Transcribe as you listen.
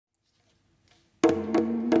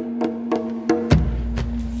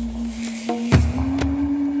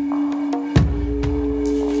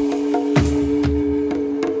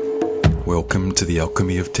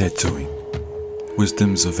Alchemy of Tattooing,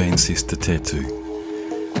 Wisdoms of Ancestortattoo,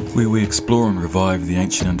 where we explore and revive the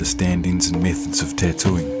ancient understandings and methods of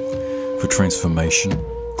tattooing for transformation,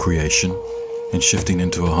 creation, and shifting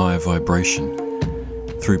into a higher vibration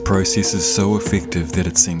through processes so effective that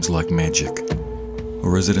it seems like magic.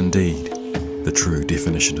 Or is it indeed the true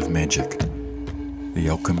definition of magic? The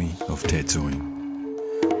Alchemy of Tattooing.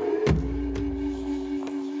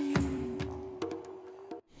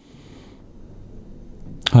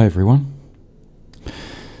 Hi everyone.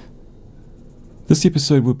 This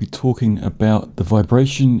episode will be talking about the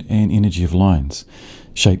vibration and energy of lines,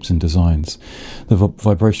 shapes and designs, the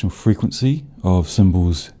vibrational frequency of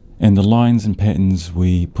symbols, and the lines and patterns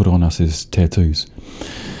we put on us as tattoos.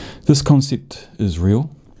 This concept is real,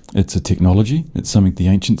 it's a technology, it's something the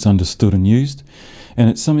ancients understood and used, and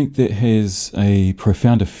it's something that has a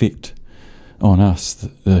profound effect on us,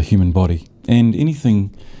 the human body, and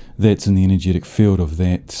anything that's in the energetic field of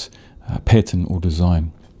that pattern or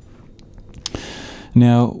design.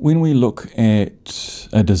 Now, when we look at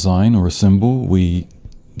a design or a symbol, we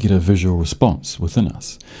get a visual response within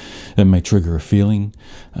us. It may trigger a feeling,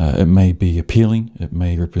 it may be appealing, it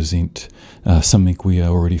may represent something we are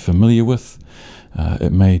already familiar with,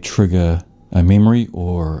 it may trigger a memory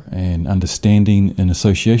or an understanding in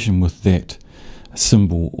association with that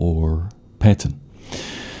symbol or pattern.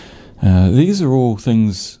 These are all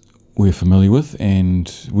things we're familiar with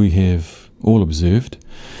and we have all observed.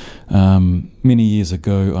 Many years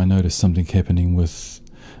ago I noticed something happening with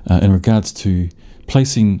in regards to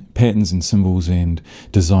placing patterns and symbols and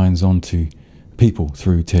designs onto people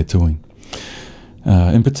through tattooing.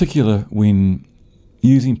 In particular, when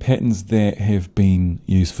using patterns that have been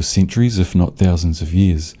used for centuries, if not thousands of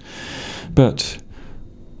years. But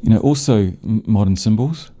also modern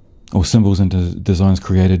symbols or symbols and designs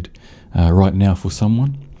created right now for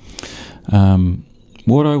someone.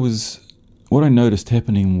 What I noticed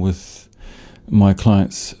happening with my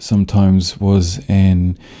clients sometimes was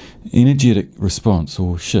an energetic response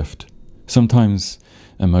or shift, sometimes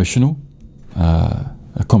emotional,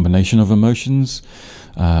 a combination of emotions,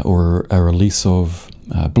 or a release of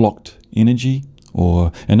blocked energy,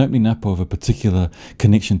 or an opening up of a particular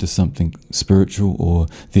connection to something spiritual or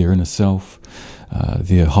their inner self,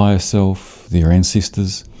 their higher self, their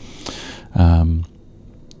ancestors.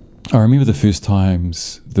 I remember the first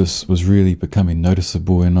times this was really becoming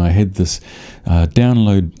noticeable, and I had this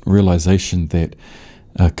download realization that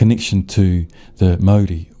connection to the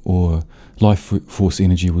Modi or life force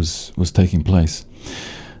energy was taking place.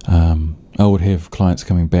 I would have clients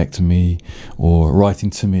coming back to me or writing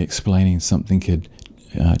to me explaining something had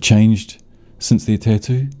changed since their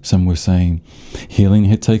tattoo. Some were saying healing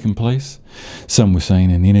had taken place. Some were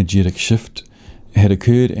saying an energetic shift had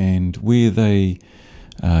occurred, and where they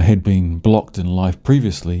had been blocked in life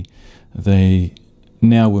previously, they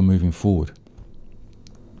now were moving forward.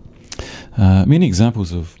 Many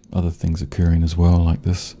examples of other things occurring as well like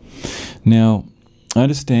this. Now, I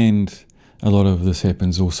understand a lot of this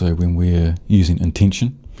happens also when we're using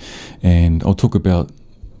intention, and I'll talk about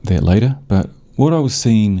that later, but what I was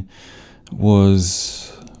seeing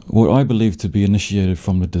was what I believe to be initiated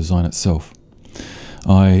from the design itself.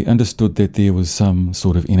 I understood that there was some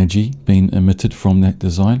sort of energy being emitted from that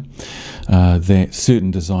design, that certain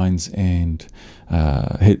designs and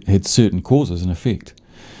had certain causes and effect.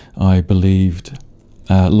 I believed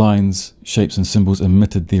lines, shapes and symbols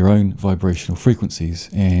emitted their own vibrational frequencies,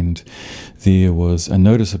 and there was a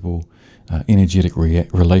noticeable energetic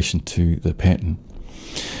relation to the pattern.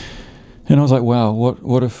 And I was like, wow,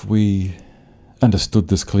 what if we understood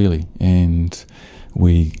this clearly and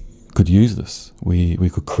we could use this? We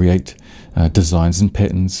could create designs and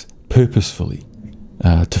patterns purposefully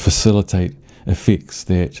to facilitate effects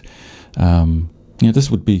that this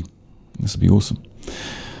would be awesome.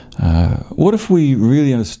 What if we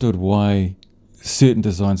really understood why certain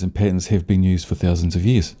designs and patterns have been used for thousands of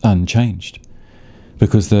years unchanged?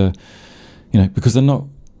 Because they're not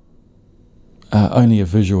only a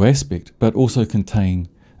visual aspect, but also contain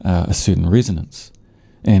a certain resonance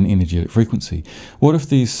and energetic frequency. What if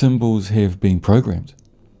these symbols have been programmed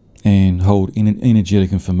and hold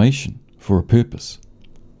energetic information for a purpose?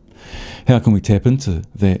 How can we tap into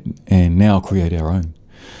that and now create our own,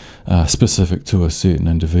 specific to a certain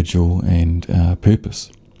individual and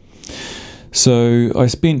purpose? So I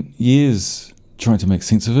spent years trying to make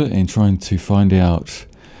sense of it and trying to find out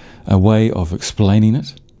a way of explaining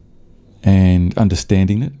it and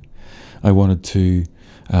understanding it. I wanted to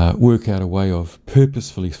work out a way of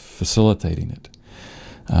purposefully facilitating it.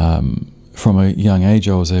 From a young age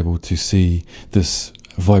I was able to see this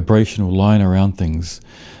vibrational line around things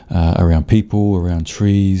around people, around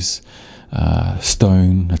trees,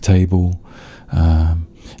 stone, a table,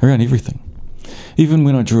 around everything. Even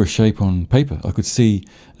when I drew a shape on paper, I could see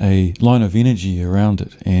a line of energy around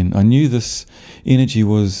it, and I knew this energy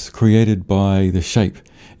was created by the shape,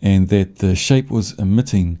 and that the shape was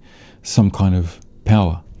emitting some kind of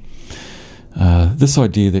power. This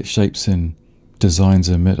idea that shapes and designs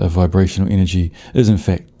emit a vibrational energy is in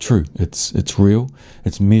fact true. It's real,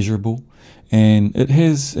 it's measurable, and it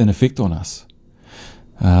has an effect on us.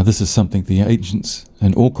 This is something the ancients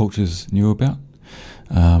in all cultures knew about.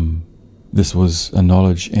 This was a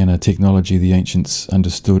knowledge and a technology the ancients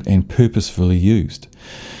understood and purposefully used.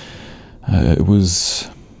 It was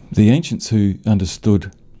the ancients who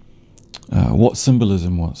understood what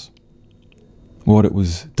symbolism was, what it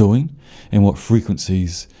was doing, and what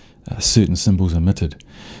frequencies certain symbols emitted.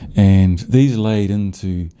 And these laid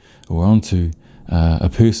into or onto a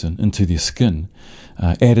person, into their skin,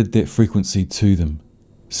 added that frequency to them.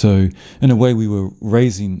 So in a way we were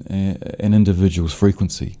raising an individual's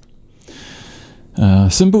frequency.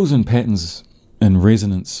 Symbols and patterns in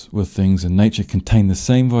resonance with things in nature contain the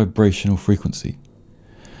same vibrational frequency.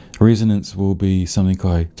 Resonance will be something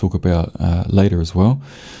I talk about later as well.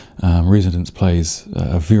 Resonance plays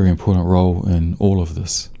a very important role in all of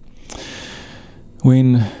this.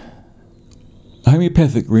 When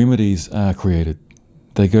homeopathic remedies are created,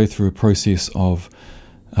 they go through a process of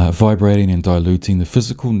vibrating and diluting the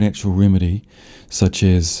physical natural remedy, such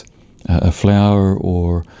as a flower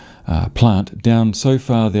or plant, down so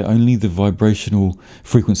far that only the vibrational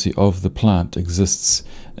frequency of the plant exists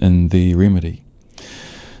in the remedy.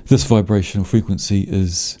 This vibrational frequency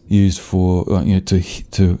is used for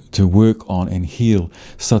to work on and heal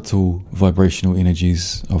subtle vibrational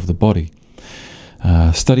energies of the body.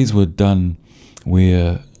 Studies were done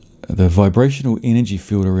where the vibrational energy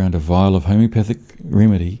field around a vial of homeopathic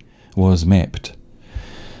remedy was mapped.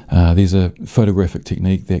 There's a photographic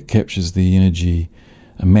technique that captures the energy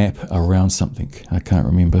map around something. I can't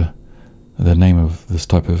remember the name of this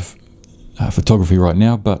type of photography right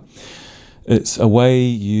now, but it's a way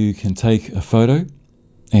you can take a photo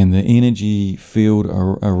and the energy field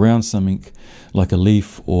around something like a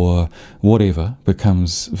leaf or whatever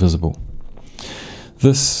becomes visible.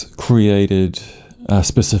 This created a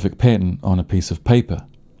specific pattern on a piece of paper,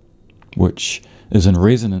 which is in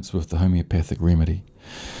resonance with the homeopathic remedy.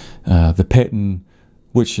 The pattern,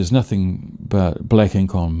 which is nothing but black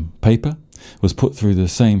ink on paper, was put through the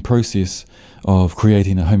same process of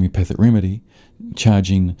creating a homeopathic remedy,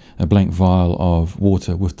 charging a blank vial of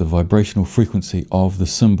water with the vibrational frequency of the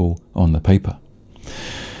symbol on the paper.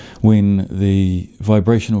 When the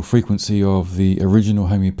vibrational frequency of the original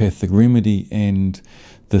homeopathic remedy and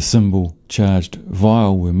the symbol charged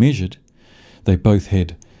vial were measured, they both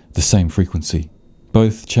had the same frequency.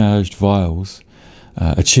 Both charged vials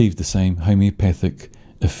achieved the same homeopathic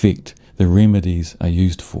effect the remedies are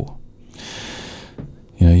used for.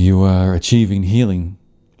 You are achieving healing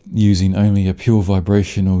using only a pure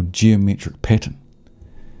vibrational geometric pattern.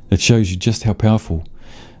 It shows you just how powerful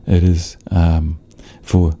it is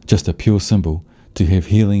for just a pure symbol to have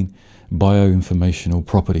healing bioinformational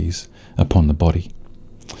properties upon the body.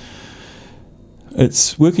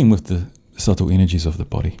 It's working with the subtle energies of the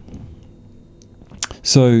body.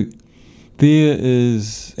 So there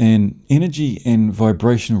is an energy and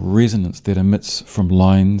vibrational resonance that emits from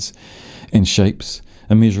lines and shapes,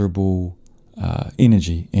 a measurable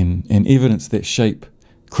energy and evidence that shape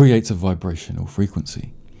creates a vibrational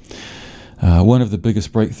frequency. One of the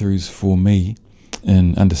biggest breakthroughs for me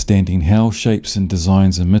in understanding how shapes and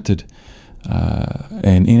designs emitted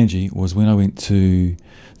an energy was when I went to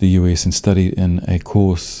the US and studied in a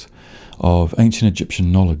course of ancient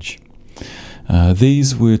Egyptian knowledge.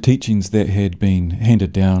 These were teachings that had been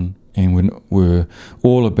handed down and were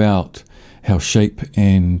all about how shape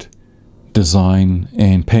and design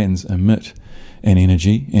and patterns emit an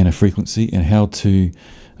energy and a frequency, and how to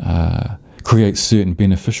create certain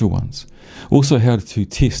beneficial ones. Also how to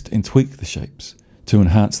test and tweak the shapes to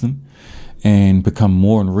enhance them and become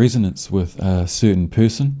more in resonance with a certain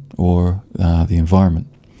person or the environment.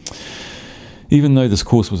 Even though this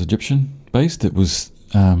course was Egyptian based, it was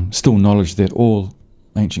still knowledge that all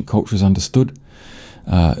ancient cultures understood.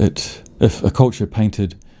 If a culture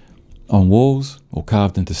painted on walls or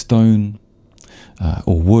carved into stone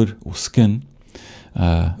or wood or skin,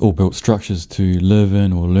 or built structures to live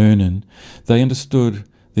in or learn in, they understood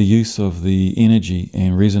the use of the energy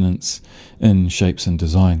and resonance in shapes and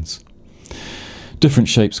designs. Different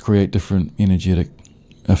shapes create different energetic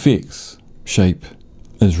effects. Shape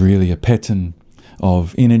is really a pattern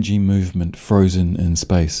of energy movement frozen in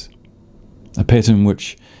space. a pattern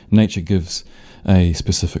which nature gives a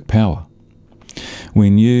specific power.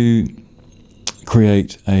 When you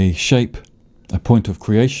create a shape, a point of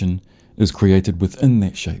creation is created within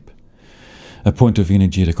that shape, a point of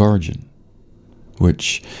energetic origin,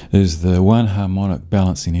 which is the one harmonic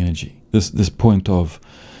balancing energy. This point of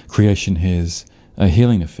creation has a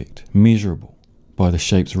healing effect, measurable by the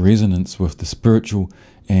shape's resonance with the spiritual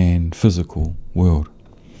and physical world.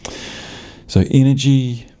 So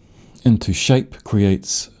energy into shape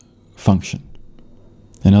creates function.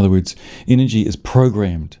 In other words, energy is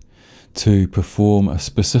programmed to perform a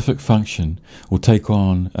specific function or take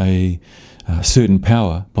on a certain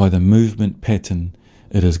power by the movement pattern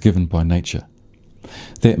it is given by nature.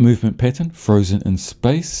 That movement pattern, frozen in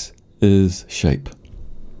space, is shape.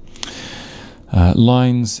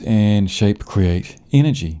 Lines and shape create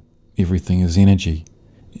energy. Everything is energy.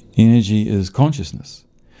 Energy is consciousness.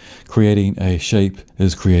 Creating a shape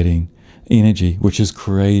is creating energy, which is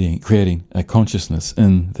creating a consciousness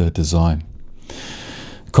in the design.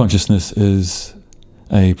 Consciousness is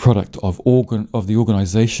a product of the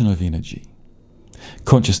organization of energy.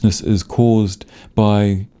 Consciousness is caused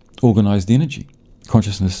by organized energy.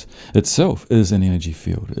 Consciousness itself is an energy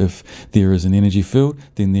field. If there is an energy field,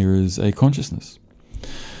 then there is a consciousness.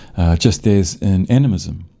 Just as in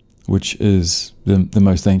animism, which is the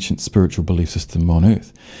most ancient spiritual belief system on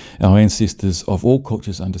earth, our ancestors of all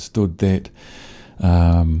cultures understood that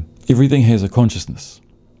everything has a consciousness,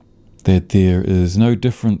 that there is no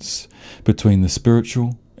difference between the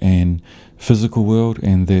spiritual and physical world,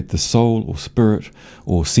 and that the soul or spirit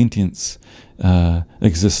or sentience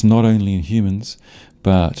exists not only in humans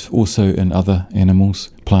but also in other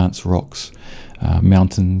animals, plants, rocks,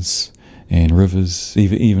 mountains and rivers,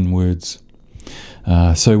 even words.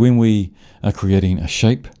 So when we are creating a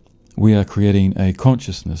shape, we are creating a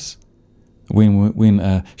consciousness. When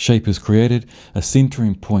a shape is created, a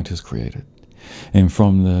centering point is created. And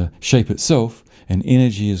from the shape itself, an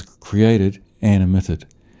energy is created and emitted.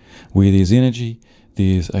 Where there's energy,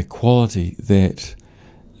 there's a quality that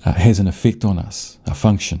has an effect on us, a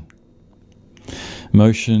function.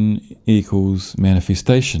 Motion equals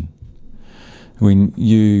manifestation. When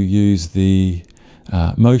you use the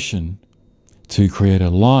motion to create a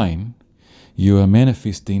line, you are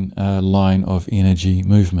manifesting a line of energy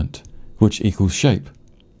movement, which equals shape.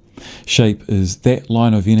 Shape is that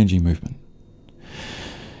line of energy movement.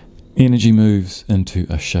 Energy moves into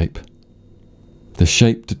a shape. The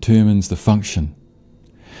shape determines the function.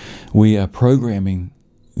 We are programming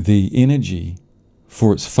the energy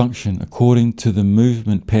for its function according to the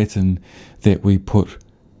movement pattern that we put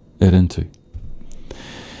it into.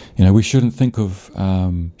 You know, we shouldn't think of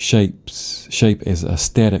shape as a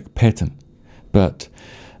static pattern, but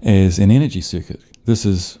as an energy circuit. This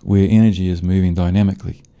is where energy is moving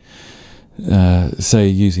dynamically. Say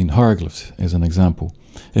using hieroglyphs as an example.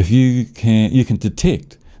 If you can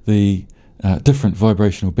detect the different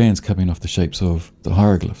vibrational bands coming off the shapes of the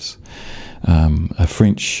hieroglyphs. A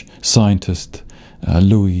French scientist,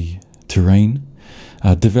 Louis Terrain,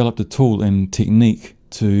 developed a tool and technique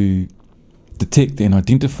to detect and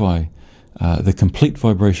identify the complete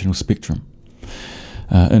vibrational spectrum.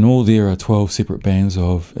 In all, there are 12 separate bands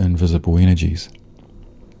of invisible energies.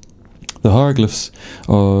 The hieroglyphs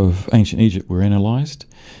of ancient Egypt were analysed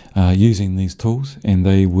using these tools, and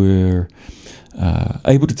they were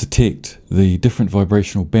able to detect the different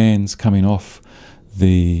vibrational bands coming off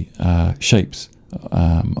the shapes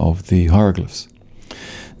of the hieroglyphs.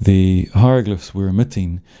 The hieroglyphs were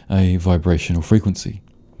emitting a vibrational frequency.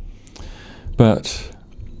 But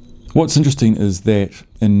what's interesting is that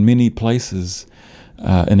in many places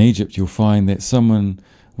in Egypt, you'll find that someone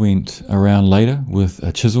went around later with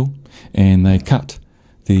a chisel and they cut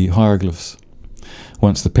the hieroglyphs.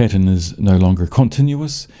 Once the pattern is no longer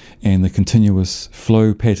continuous and the continuous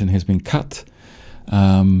flow pattern has been cut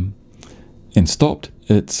and stopped,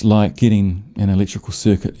 it's like getting an electrical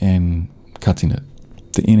circuit and cutting it.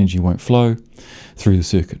 The energy won't flow through the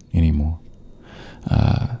circuit anymore.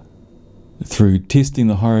 Through testing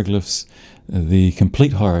the hieroglyphs, the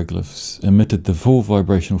complete hieroglyphs emitted the full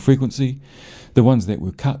vibrational frequency. The ones that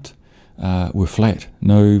were cut were flat,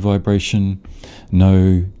 no vibration,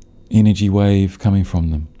 no energy wave coming from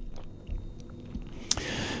them.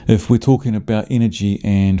 If we're talking about energy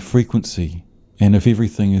and frequency, and if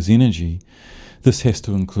everything is energy, this has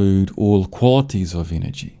to include all qualities of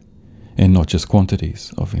energy and not just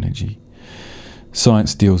quantities of energy.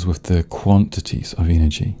 Science deals with the quantities of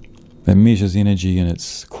energy. It measures energy in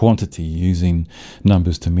its quantity, using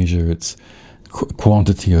numbers to measure its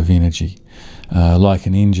quantity of energy, like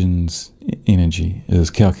an engine's energy, is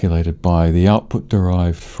calculated by the output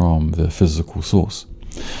derived from the physical source.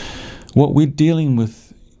 What we're dealing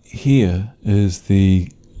with here is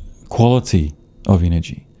the quality of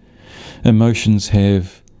energy. Emotions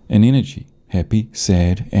have an energy: happy,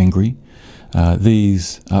 sad, angry.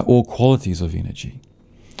 These are all qualities of energy.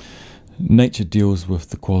 Nature deals with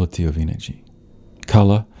the quality of energy: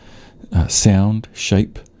 colour, sound,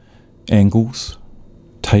 shape, angles,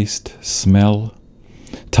 taste, smell,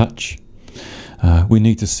 touch. We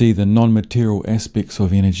need to see the non-material aspects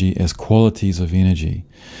of energy as qualities of energy,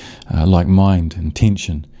 like mind,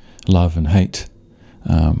 intention, love and hate.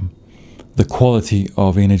 The quality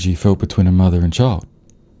of energy felt between a mother and child,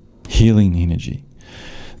 healing energy.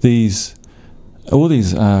 All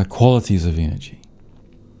these are qualities of energy.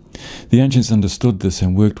 The ancients understood this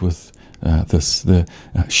and worked with this. The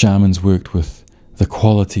shamans worked with the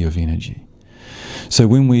quality of energy. So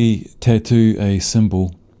when we tattoo a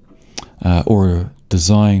symbol or a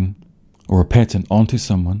design or a pattern onto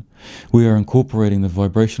someone, we are incorporating the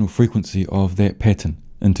vibrational frequency of that pattern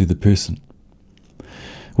into the person.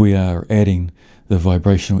 We are adding the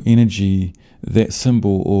vibrational energy that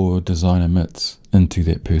symbol or design emits into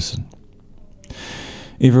that person.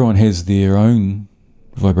 Everyone has their own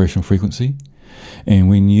vibrational frequency, and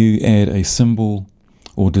when you add a symbol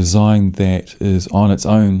or design that is on its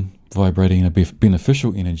own vibrating a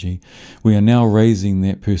beneficial energy, we are now raising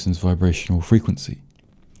that person's vibrational frequency,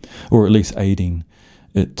 or at least aiding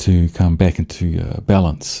it to come back into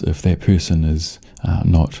balance if that person is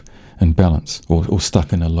not in balance or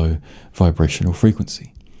stuck in a low vibrational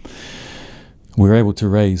frequency. We're able to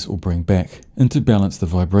raise or bring back into balance the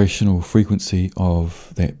vibrational frequency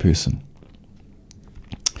of that person.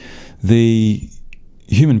 The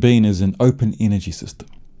human being is an open energy system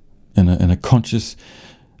in a conscious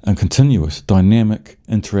and continuous dynamic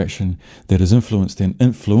interaction that is influenced and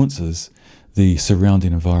influences the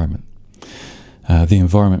surrounding environment. The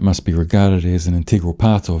environment must be regarded as an integral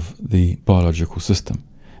part of the biological system.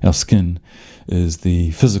 Our skin is the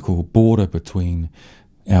physical border between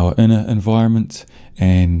our inner environment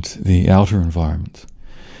and the outer environment.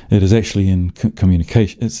 It is actually in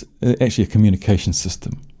communication. It's actually a communication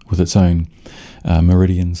system with its own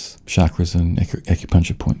meridians, chakras, and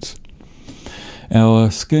acupuncture points.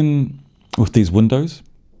 Our skin, with these windows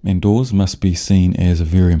and doors, must be seen as a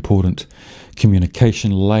very important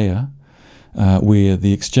communication layer where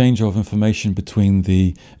the exchange of information between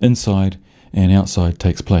the inside and outside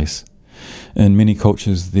takes place. In many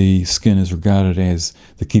cultures, the skin is regarded as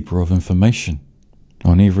the keeper of information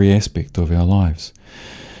on every aspect of our lives.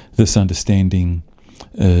 This understanding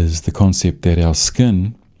is the concept that our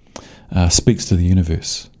skin speaks to the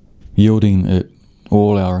universe, yielding it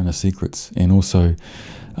all our inner secrets, and also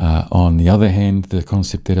on the other hand, the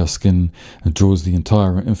concept that our skin draws the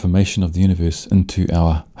entire information of the universe into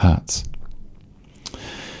our hearts.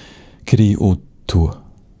 Kiri o tua.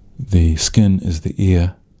 The skin is the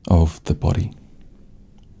ear of the body.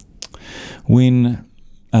 When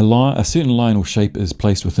a certain line or shape is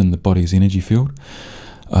placed within the body's energy field,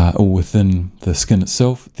 or within the skin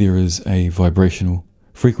itself, there is a vibrational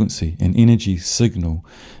frequency, an energy signal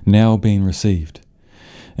now being received,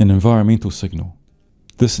 an environmental signal.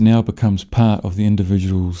 This now becomes part of the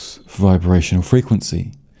individual's vibrational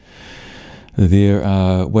frequency. There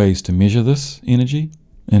are ways to measure this energy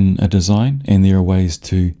in a design, and there are ways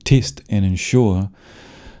to test and ensure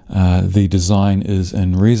the design is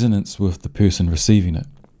in resonance with the person receiving it.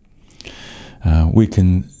 We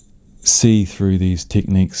can see through these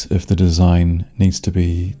techniques if the design needs to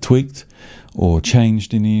be tweaked or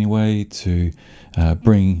changed in any way to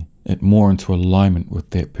bring it more into alignment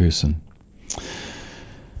with that person.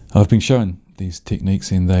 I've been shown these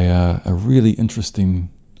techniques, and they are a really interesting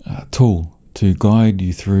tool to guide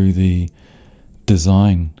you through the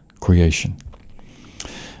design creation.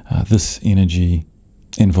 This energy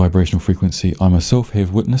and vibrational frequency I myself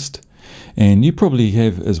have witnessed, and you probably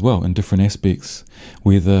have as well in different aspects,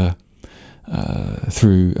 whether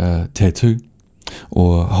through a tattoo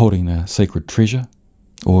or holding a sacred treasure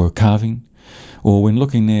or carving, or when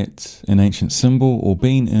looking at an ancient symbol or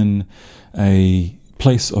being in a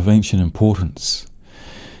place of ancient importance.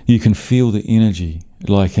 You can feel the energy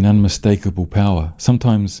like an unmistakable power,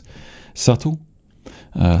 sometimes subtle,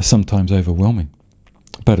 sometimes overwhelming,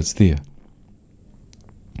 but it's there.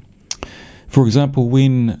 For example,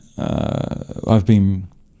 when I've been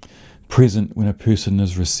present when a person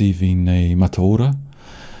is receiving a mataora,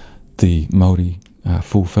 the Māori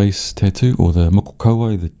full face tattoo, or the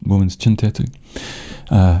mokokaua, the woman's chin tattoo,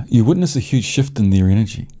 you witness a huge shift in their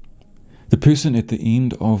energy. The person at the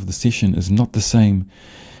end of the session is not the same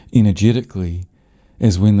energetically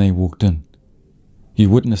as when they walked in. You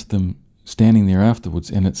witness them standing there afterwards,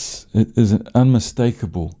 and it is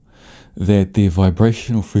unmistakable that their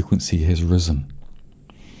vibrational frequency has risen.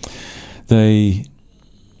 They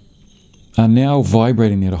are now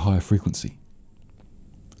vibrating at a higher frequency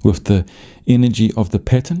with the energy of the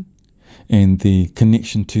pattern and the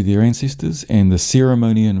connection to their ancestors and the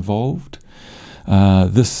ceremony involved.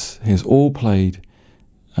 This has all played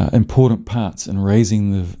important parts in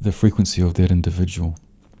raising the frequency of that individual.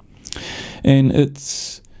 And it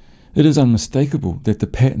is unmistakable that the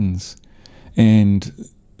patterns and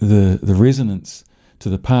the resonance to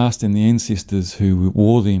the past and the ancestors who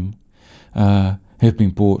wore them have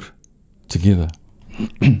been brought together.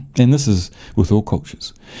 And this is with all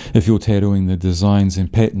cultures. If you're tattooing the designs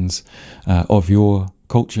and patterns of your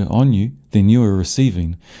culture on you, then you are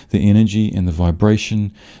receiving the energy and the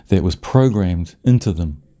vibration that was programmed into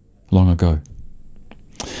them long ago.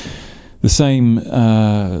 The same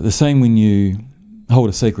when you hold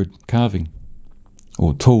a sacred carving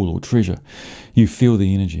or tool or treasure, you feel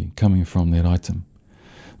the energy coming from that item.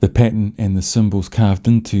 The pattern and the symbols carved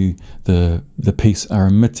into the piece are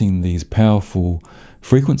emitting these powerful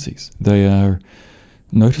frequencies. They are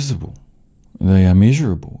noticeable, they are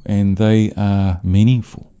measurable, and they are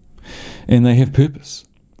meaningful, and they have purpose.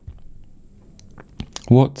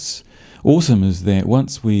 What's awesome is that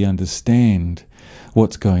once we understand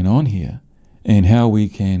what's going on here and how we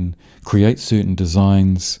can create certain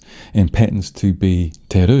designs and patterns to be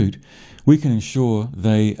tattooed, we can ensure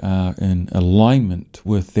they are in alignment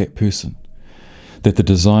with that person, that the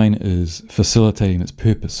design is facilitating its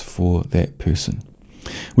purpose for that person.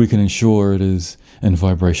 We can ensure it is in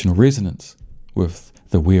vibrational resonance with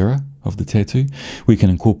the wearer of the tattoo. We can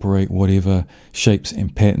incorporate whatever shapes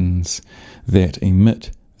and patterns that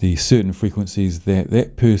emit the certain frequencies that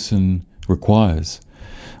that person requires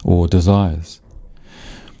or desires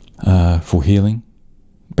for healing,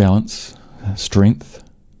 balance, strength,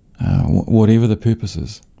 whatever the purpose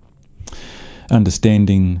is.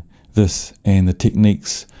 Understanding this and the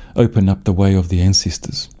techniques open up the way of the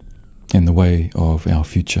ancestors and the way of our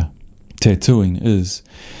future. Tattooing is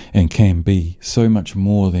and can be so much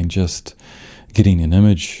more than just getting an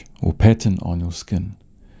image or pattern on your skin.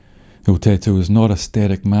 Your tattoo is not a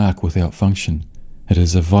static mark without function. It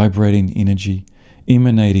is a vibrating energy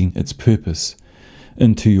emanating its purpose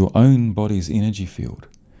into your own body's energy field,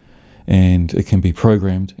 and it can be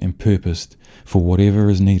programmed and purposed for whatever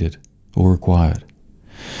is needed or required.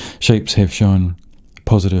 Shapes have shown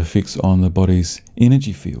positive effects on the body's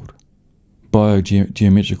energy field.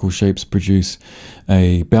 Biogeometrical shapes produce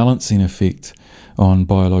a balancing effect on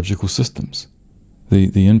biological systems.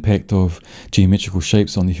 The impact of geometrical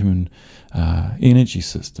shapes on the human energy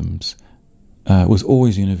systems was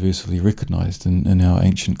always universally recognized in our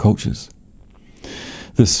ancient cultures.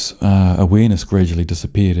 This awareness gradually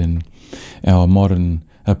disappeared, and our modern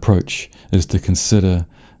approach is to consider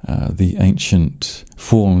the ancient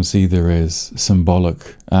forms either as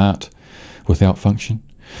symbolic art without function,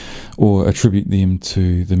 or attribute them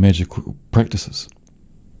to the magical practices.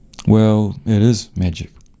 Well, it is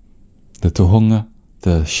magic. The tohunga,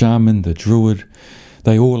 the shaman, the druid,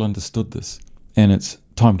 they all understood this, and it's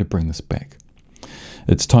time to bring this back.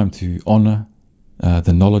 It's time to honour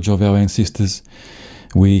the knowledge of our ancestors.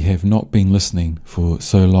 We have not been listening for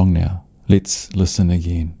so long now. Let's listen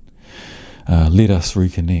again. Let us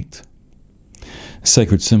reconnect.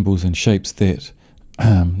 Sacred symbols and shapes that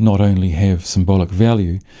not only have symbolic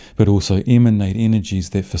value, but also emanate energies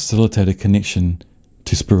that facilitate a connection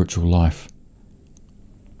to spiritual life.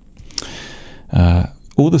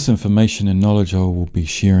 All this information and knowledge I will be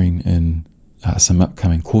sharing in some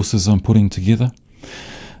upcoming courses I'm putting together.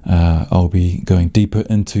 I'll be going deeper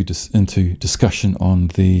into discussion on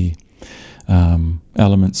the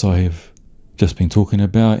elements I have just been talking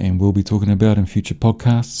about and will be talking about in future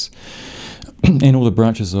podcasts, and all the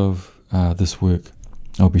branches of this work.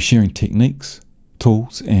 I'll be sharing techniques,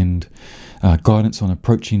 tools, and guidance on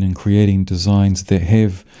approaching and creating designs that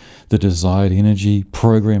have the desired energy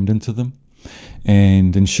programmed into them,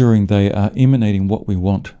 and ensuring they are emanating what we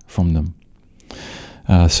want from them.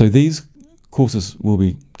 So these courses will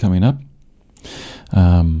be coming up.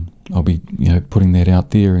 I'll be putting that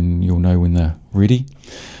out there, and you'll know when they're ready.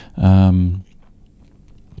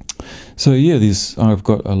 So yeah, I've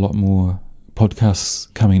got a lot more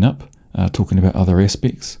podcasts coming up talking about other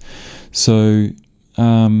aspects. So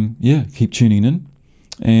keep tuning in,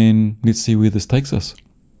 and let's see where this takes us.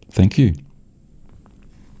 Thank you.